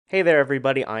Hey there,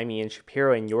 everybody. I'm Ian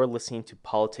Shapiro, and you're listening to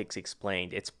Politics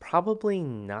Explained. It's probably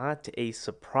not a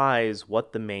surprise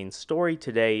what the main story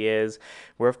today is.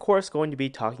 We're, of course, going to be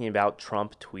talking about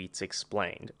Trump Tweets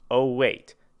Explained. Oh,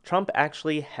 wait. Trump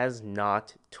actually has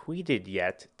not tweeted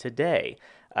yet today.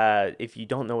 If you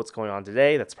don't know what's going on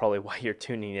today, that's probably why you're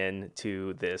tuning in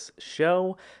to this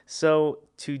show. So,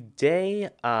 today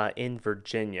in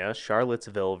Virginia,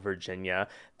 Charlottesville, Virginia,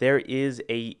 there is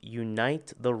a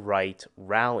Unite the Right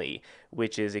rally,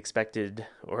 which is expected,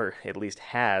 or at least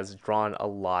has drawn a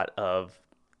lot of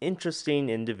interesting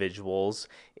individuals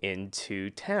into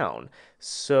town.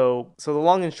 So the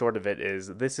long and short of it is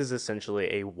this is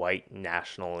essentially a white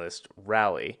nationalist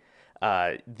rally.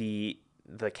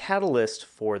 The catalyst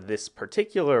for this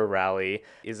particular rally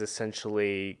is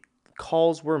essentially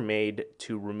calls were made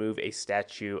to remove a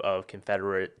statue of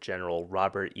Confederate General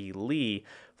Robert E. Lee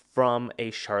from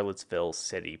a Charlottesville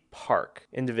city park.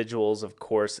 Individuals, of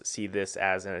course, see this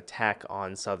as an attack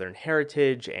on Southern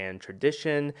heritage and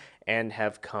tradition and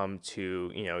have come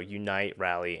to, unite,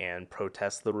 rally, and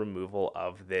protest the removal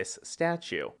of this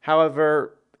statue.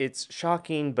 However, it's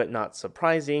shocking but not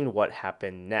surprising what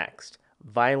happened next.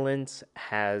 Violence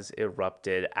has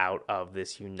erupted out of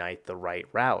this Unite the Right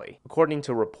rally. According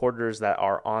to reporters that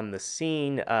are on the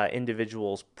scene,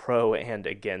 individuals pro and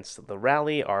against the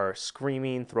rally are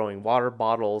screaming, throwing water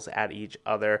bottles at each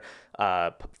other.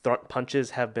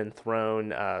 Punches have been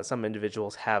thrown. Some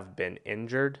individuals have been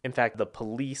injured. In fact, the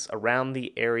police around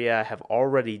the area have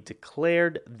already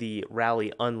declared the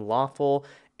rally unlawful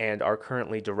and are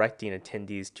currently directing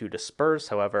attendees to disperse.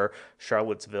 However,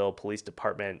 Charlottesville Police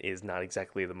Department is not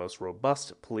exactly the most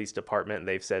robust police department.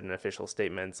 They've said in official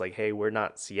statements like, hey, we're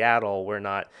not Seattle, we're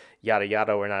not yada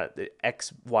yada, we're not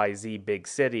XYZ big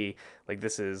city. Like,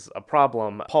 this is a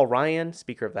problem. Paul Ryan,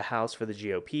 Speaker of the House for the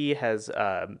GOP, has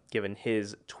given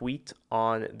his tweet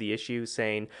on the issue,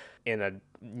 saying in a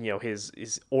his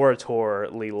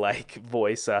oratorly like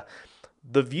voice,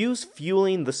 the views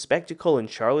fueling the spectacle in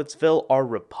Charlottesville are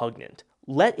repugnant.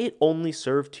 Let it only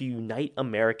serve to unite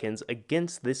Americans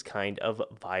against this kind of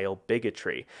vile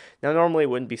bigotry. Now, normally it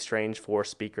wouldn't be strange for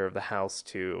Speaker of the House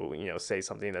to, say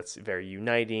something that's very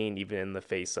uniting, even in the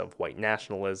face of white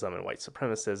nationalism and white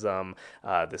supremacism,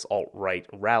 this alt-right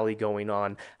rally going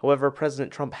on. However,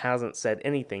 President Trump hasn't said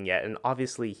anything yet, and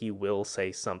obviously he will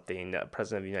say something.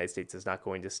 President of the United States is not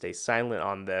going to stay silent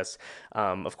on this.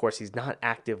 Of course, he's not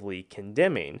actively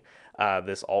condemning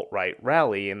this alt-right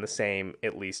rally in the same,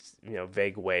 at least,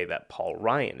 vague way that Paul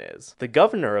Ryan is. The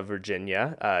governor of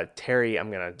Virginia, Terry, I'm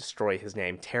going to destroy his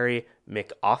name, Terry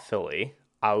McAuliffe,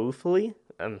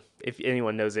 if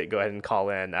anyone knows it, go ahead and call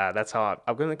in. That's how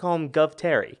I'm going to call him Gov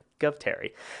Terry. Gov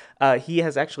Terry. He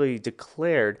has actually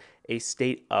declared a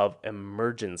state of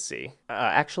emergency.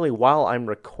 Actually, while I'm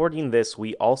recording this,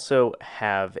 we also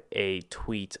have a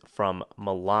tweet from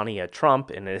Melania Trump,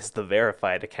 and it is the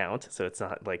verified account, so it's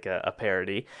not like a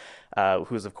parody,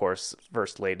 who's, of course,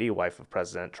 First Lady, wife of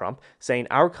President Trump, saying,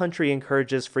 "Our country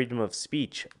encourages freedom of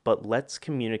speech, but let's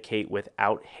communicate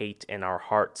without hate in our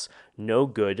hearts. No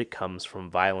good comes from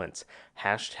violence.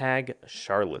 Hashtag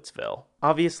Charlottesville."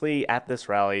 Obviously, at this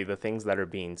rally, the things that are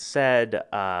being said,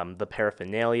 the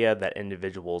paraphernalia that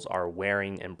individuals are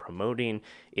wearing and promoting,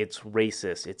 it's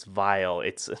racist, it's vile,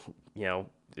 it's,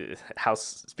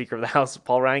 House Speaker of the House,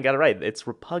 Paul Ryan got it right. It's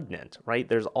repugnant, right?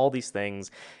 There's all these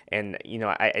things, and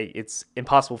it's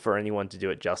impossible for anyone to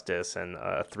do it justice in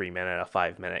a 3-minute, a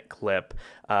 5-minute clip.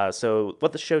 So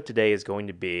what the show today is going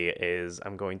to be is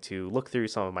I'm going to look through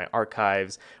some of my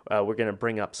archives. We're going to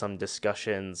bring up some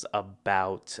discussions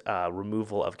about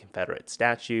removal of Confederate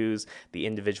statues, the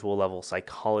individual level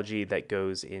psychology that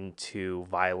goes into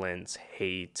violence,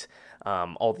 hate,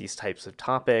 all these types of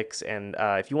topics. And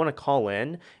if you want to call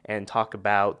in and talk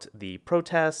about the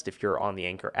protest, if you're on the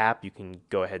Anchor app, you can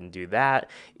go ahead and do that.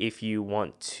 If you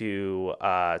want to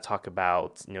talk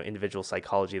about individual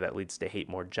psychology that leads to hate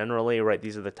more generally, right?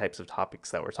 These are the types of topics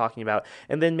that we're talking about.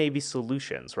 And then maybe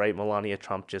solutions, right? Melania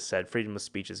Trump just said freedom of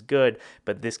speech is good,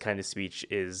 but this kind of speech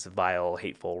is vile,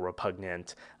 hateful,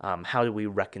 repugnant. How do we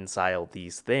reconcile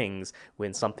these things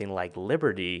when something like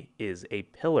liberty is a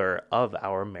pillar of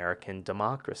our American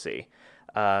democracy?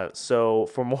 So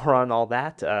for more on all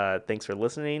that, thanks for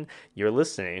listening. You're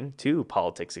listening to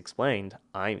Politics Explained.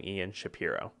 I'm Ian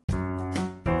Shapiro.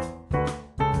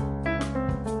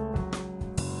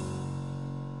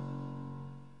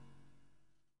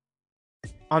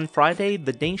 On Friday,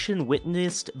 the nation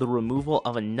witnessed the removal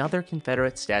of another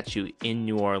Confederate statue in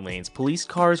New Orleans. Police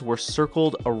cars were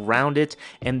circled around it,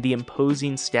 and the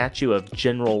imposing statue of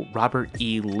General Robert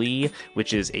E. Lee,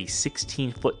 which is a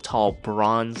 16-foot tall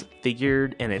bronze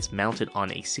figure, and it's mounted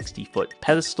on a 60-foot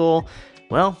pedestal,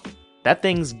 well, that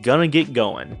thing's gonna get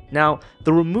going. Now,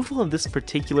 the removal of this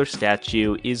particular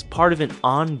statue is part of an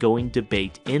ongoing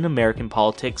debate in American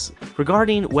politics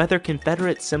regarding whether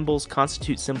Confederate symbols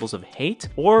constitute symbols of hate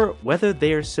or whether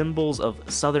they are symbols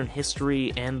of Southern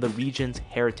history and the region's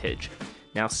heritage.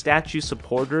 Now, statue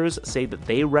supporters say that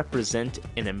they represent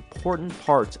an important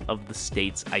part of the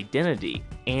state's identity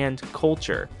and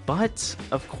culture. But,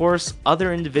 of course,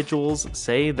 other individuals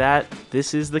say that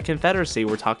this is the Confederacy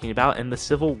we're talking about, and the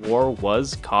Civil War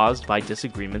was caused by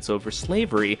disagreements over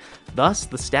slavery. Thus,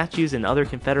 the statues and other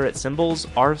Confederate symbols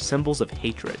are symbols of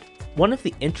hatred. One of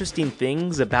the interesting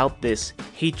things about this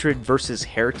hatred versus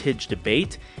heritage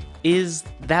debate is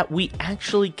that we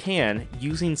actually can,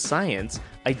 using science,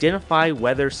 identify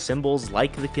whether symbols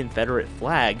like the Confederate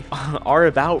flag are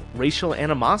about racial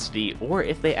animosity or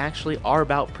if they actually are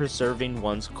about preserving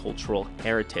one's cultural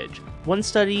heritage. One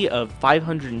study of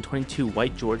 522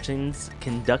 white Georgians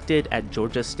conducted at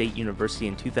Georgia State University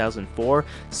in 2004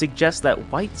 suggests that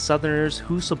white Southerners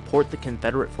who support the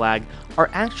Confederate flag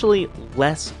are actually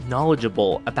less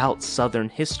knowledgeable about Southern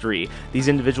history. These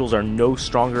individuals are no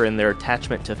stronger in their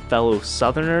attachment to fellow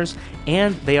Southerners,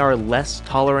 and they are less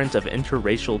tolerant of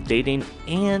interracial dating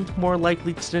and more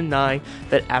likely to deny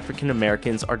that African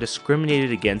Americans are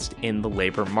discriminated against in the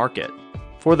labor market.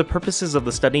 For the purposes of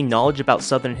the study, knowledge about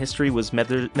Southern history was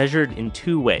measured in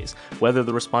two ways: whether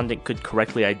the respondent could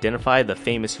correctly identify the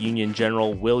famous Union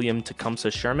General William Tecumseh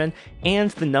Sherman,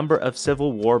 and the number of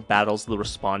Civil War battles the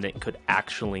respondent could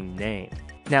actually name.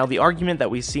 Now, the argument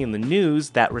that we see in the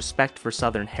news that respect for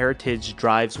Southern heritage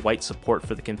drives white support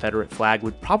for the Confederate flag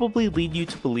would probably lead you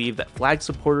to believe that flag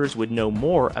supporters would know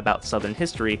more about Southern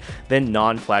history than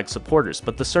non-flag supporters,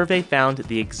 but the survey found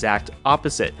the exact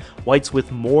opposite. Whites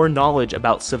with more knowledge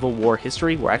about Civil War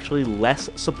history were actually less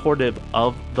supportive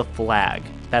of the flag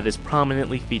that is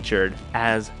prominently featured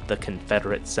as the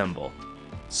Confederate symbol.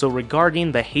 So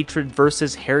regarding the hatred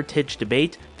versus heritage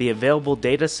debate, the available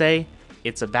data say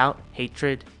it's about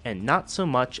hatred and not so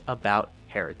much about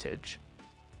heritage.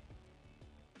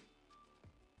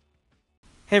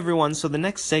 Hey everyone, so the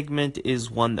next segment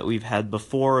is one that we've had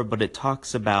before, but it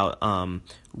talks about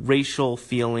racial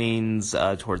feelings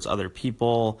towards other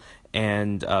people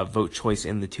and vote choice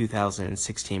in the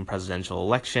 2016 presidential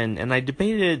election. And I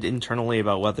debated internally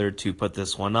about whether to put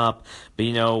this one up, but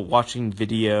watching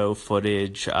video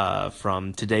footage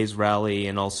from today's rally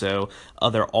and also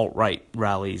other alt-right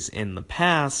rallies in the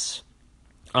past,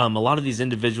 a lot of these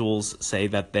individuals say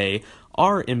that they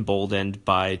are emboldened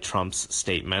by Trump's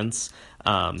statements.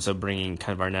 So bringing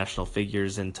kind of our national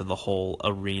figures into the whole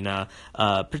arena,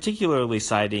 particularly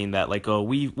citing that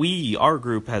our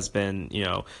group has been,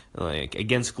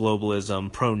 against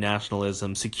globalism,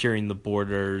 pro-nationalism, securing the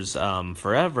borders,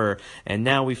 forever. And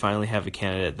now we finally have a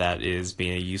candidate that is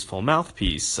being a useful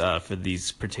mouthpiece, for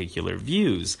these particular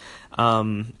views.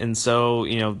 And so,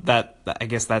 I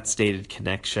guess that stated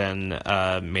connection,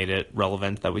 made it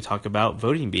relevant that we talk about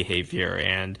voting behavior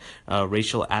and,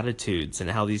 racial attitudes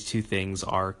and how these two things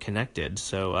are connected.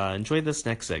 So enjoy this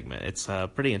next segment. It's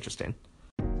pretty interesting.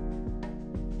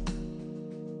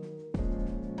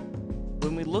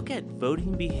 When we look at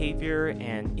voting behavior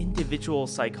and individual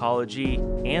psychology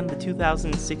and the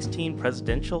 2016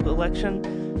 presidential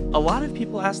election, a lot of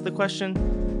people ask the question,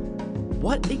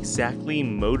 what exactly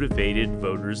motivated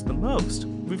voters the most?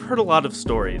 We've heard a lot of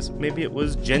stories. Maybe it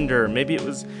was gender, maybe it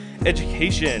was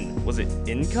education. Was it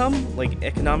income, like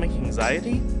economic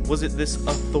anxiety? Was it this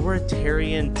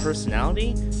authoritarian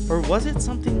personality? Or was it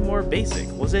something more basic?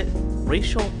 Was it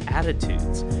racial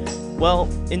attitudes? Well,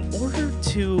 in order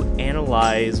to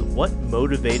analyze what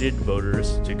motivated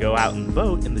voters to go out and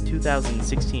vote in the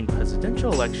 2016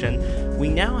 presidential election, we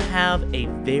now have a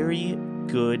very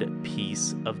good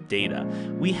piece of data.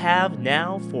 We have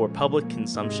now for public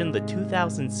consumption the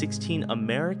 2016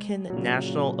 American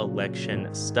National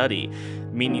Election Study,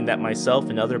 meaning that myself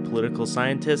and other political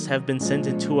scientists have been sent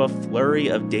into a flurry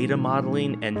of data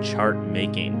modeling and chart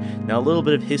making. Now, a little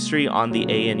bit of history on the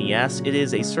ANES. It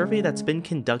is a survey that's been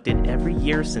conducted every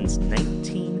year since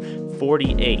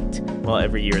 1948. Well,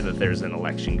 every year that there's an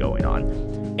election going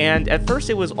on. And at first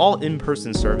it was all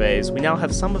in-person surveys. We now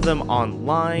have some of them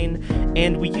online,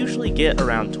 and we usually get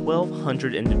around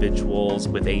 1,200 individuals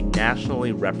with a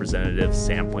nationally representative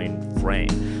sampling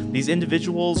frame. These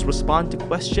individuals respond to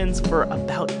questions for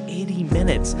about 80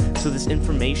 minutes, so this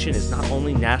information is not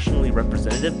only nationally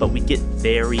representative, but we get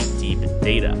very deep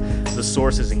data. The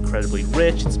source is incredibly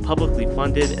rich, it's publicly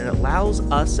funded, and it allows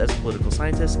us as political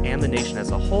scientists and the nation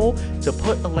as a whole to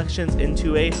put elections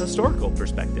into a historical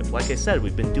perspective. Like I said,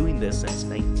 we've been doing this since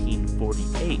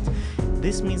 1948.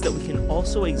 This means that we can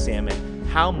also examine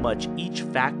how much each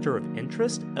factor of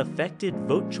interest affected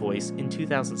vote choice in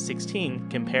 2016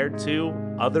 compared to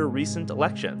other recent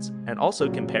elections, and also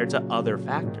compared to other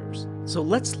factors. So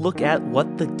let's look at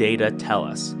what the data tell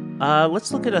us.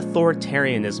 Let's look at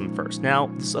authoritarianism first. Now,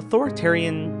 this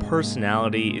authoritarian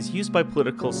personality is used by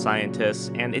political scientists,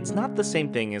 and it's not the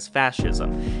same thing as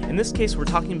fascism. In this case, we're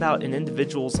talking about an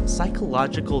individual's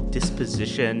psychological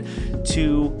disposition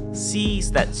to see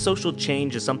that social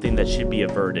change is something that should be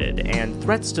averted, and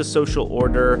threats to social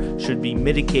order should be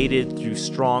mitigated through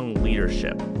strong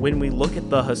leadership. When we look at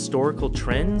the historical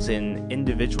trends in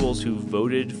individuals who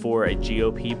voted for a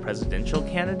GOP presidential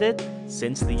candidate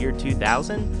since the year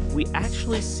 2000, we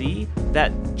actually see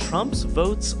that Trump's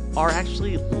votes are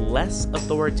actually less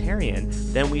authoritarian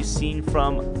than we've seen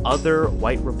from other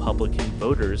white Republican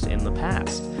voters in the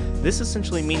past. This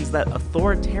essentially means that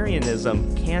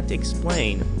authoritarianism can't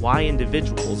explain why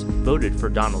individuals voted for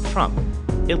Donald Trump,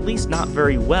 at least not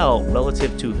very well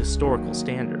relative to historical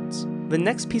standards. The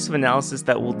next piece of analysis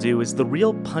that we'll do is the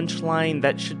real punchline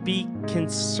that should be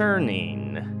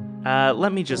concerning.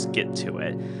 Let me just get to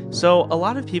it. So, a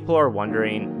lot of people are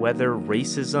wondering whether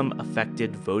racism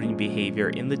affected voting behavior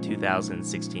in the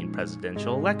 2016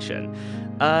 presidential election.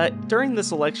 During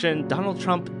this election, Donald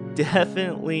Trump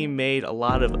definitely made a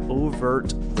lot of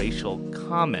overt racial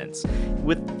comments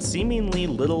with seemingly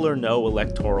little or no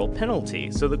electoral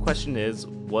penalty. So the question is,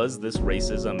 was this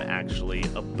racism actually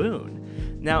a boon?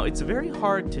 Now, it's very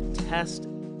hard to test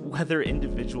whether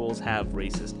individuals have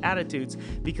racist attitudes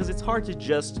because it's hard to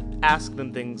just ask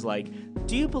them things like,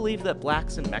 do you believe that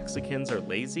blacks and Mexicans are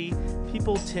lazy?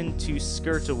 People tend to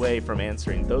skirt away from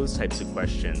answering those types of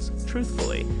questions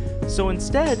truthfully. So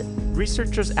instead,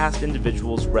 researchers asked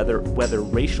individuals whether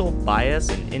racial bias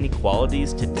and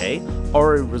inequalities today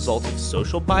are a result of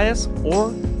social bias or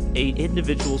an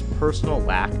individual's personal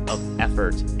lack of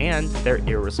effort and their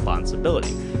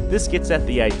irresponsibility. This gets at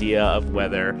the idea of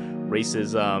whether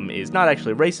racism is not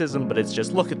actually racism, but it's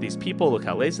just look at these people, look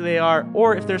how lazy they are,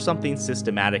 or if there's something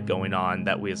systematic going on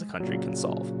that we as a country can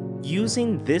solve.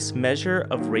 Using this measure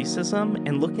of racism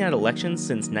and looking at elections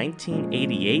since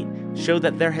 1988 show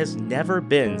that there has never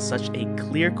been such a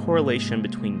clear correlation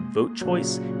between vote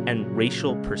choice and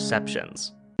racial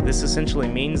perceptions. This essentially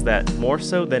means that more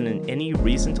so than in any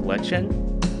recent election,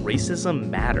 racism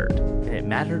mattered, and it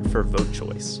mattered for vote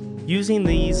choice. Using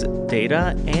these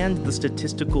data and the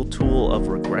statistical tool of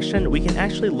regression, we can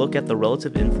actually look at the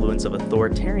relative influence of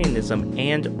authoritarianism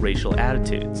and racial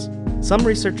attitudes. Some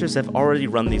researchers have already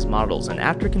run these models, and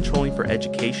after controlling for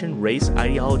education, race,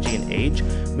 ideology, and age,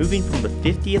 moving from the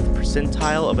 50th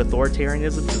percentile of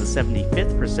authoritarianism to the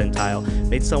 75th percentile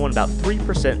made someone about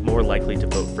 3% more likely to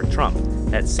vote for Trump.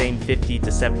 That same 50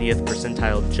 to 70th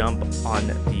percentile jump on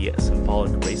the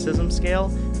symbolic racism scale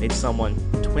made someone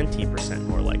 20%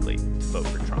 more likely to vote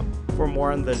for Trump. For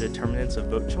more on the determinants of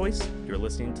vote choice, you're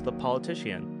listening to The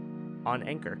Politician on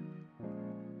Anchor.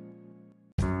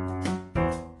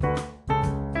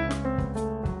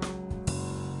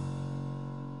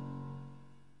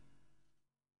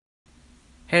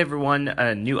 Hey everyone,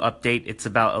 a new update. It's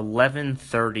about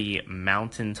 11:30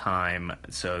 Mountain Time,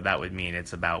 so that would mean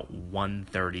it's about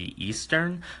 1:30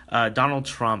 Eastern. Donald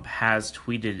Trump has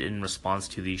tweeted in response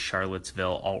to the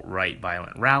Charlottesville alt-right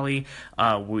violent rally.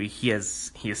 He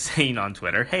is saying on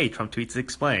Twitter, "Hey, Trump tweets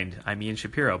explained. I'm Ian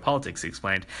Shapiro, Politics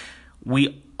Explained.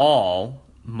 We all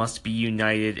must be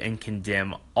united and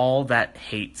condemn all that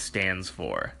hate stands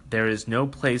for. There is no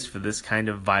place for this kind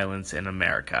of violence in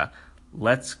America.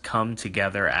 Let's come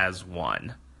together as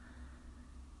one."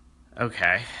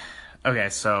 Okay,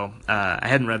 so I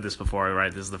hadn't read this before,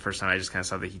 right? This is the first time I just kind of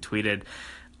saw that he tweeted.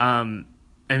 I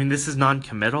mean, this is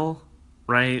non-committal,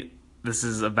 right? This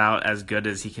is about as good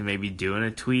as he can maybe do in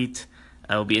a tweet.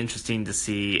 It'll be interesting to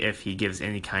see if he gives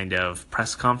any kind of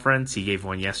press conference. He gave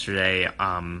one yesterday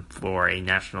for a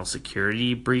national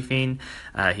security briefing.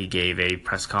 He gave a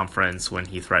press conference when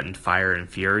he threatened fire and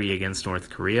fury against North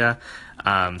Korea.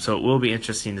 So it will be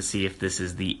interesting to see if this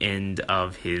is the end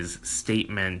of his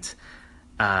statement.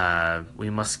 We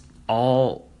must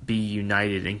all be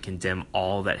united and condemn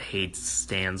all that hate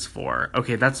stands for.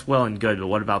 Okay, that's well and good, but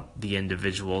what about the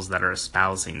individuals that are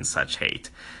espousing such hate?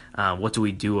 What do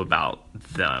we do about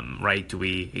them, right? Do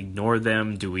we ignore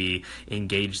them? Do we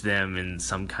engage them in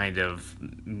some kind of,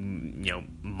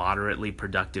 moderately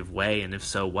productive way? And if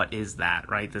so, what is that,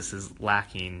 right? This is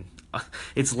lacking.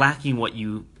 It's lacking what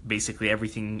you basically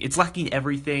everything. It's lacking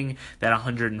everything that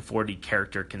 140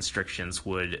 character constrictions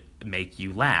would make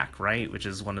you lack, right? Which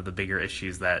is one of the bigger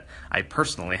issues that I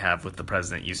personally have with the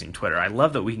president using Twitter. I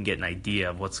love that we can get an idea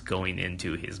of what's going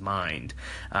into his mind.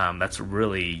 That's a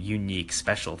really unique,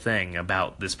 special thing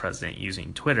about this president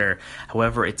using Twitter.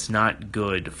 However, it's not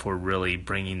good for really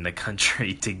bringing the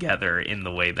country together in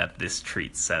the way that this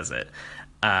tweet says it.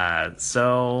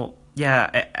 So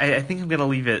yeah, I think I'm going to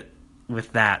leave it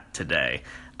with that today.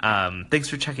 Thanks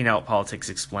for checking out Politics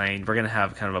Explained. We're going to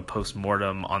have kind of a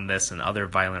post-mortem on this and other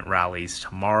violent rallies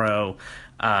tomorrow,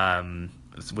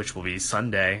 which will be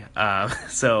Sunday.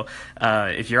 So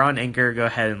if you're on Anchor, go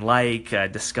ahead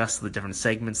and discuss the different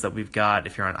segments that we've got.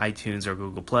 If you're on iTunes or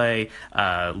Google Play,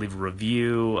 leave a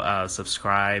review,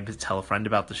 subscribe, tell a friend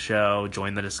about the show,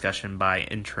 join the discussion by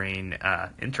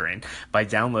by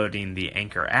downloading the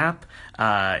Anchor app.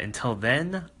 Until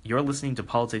then, you're listening to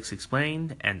Politics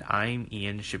Explained, and I'm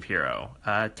Ian Shapiro.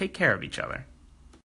 Take care of each other.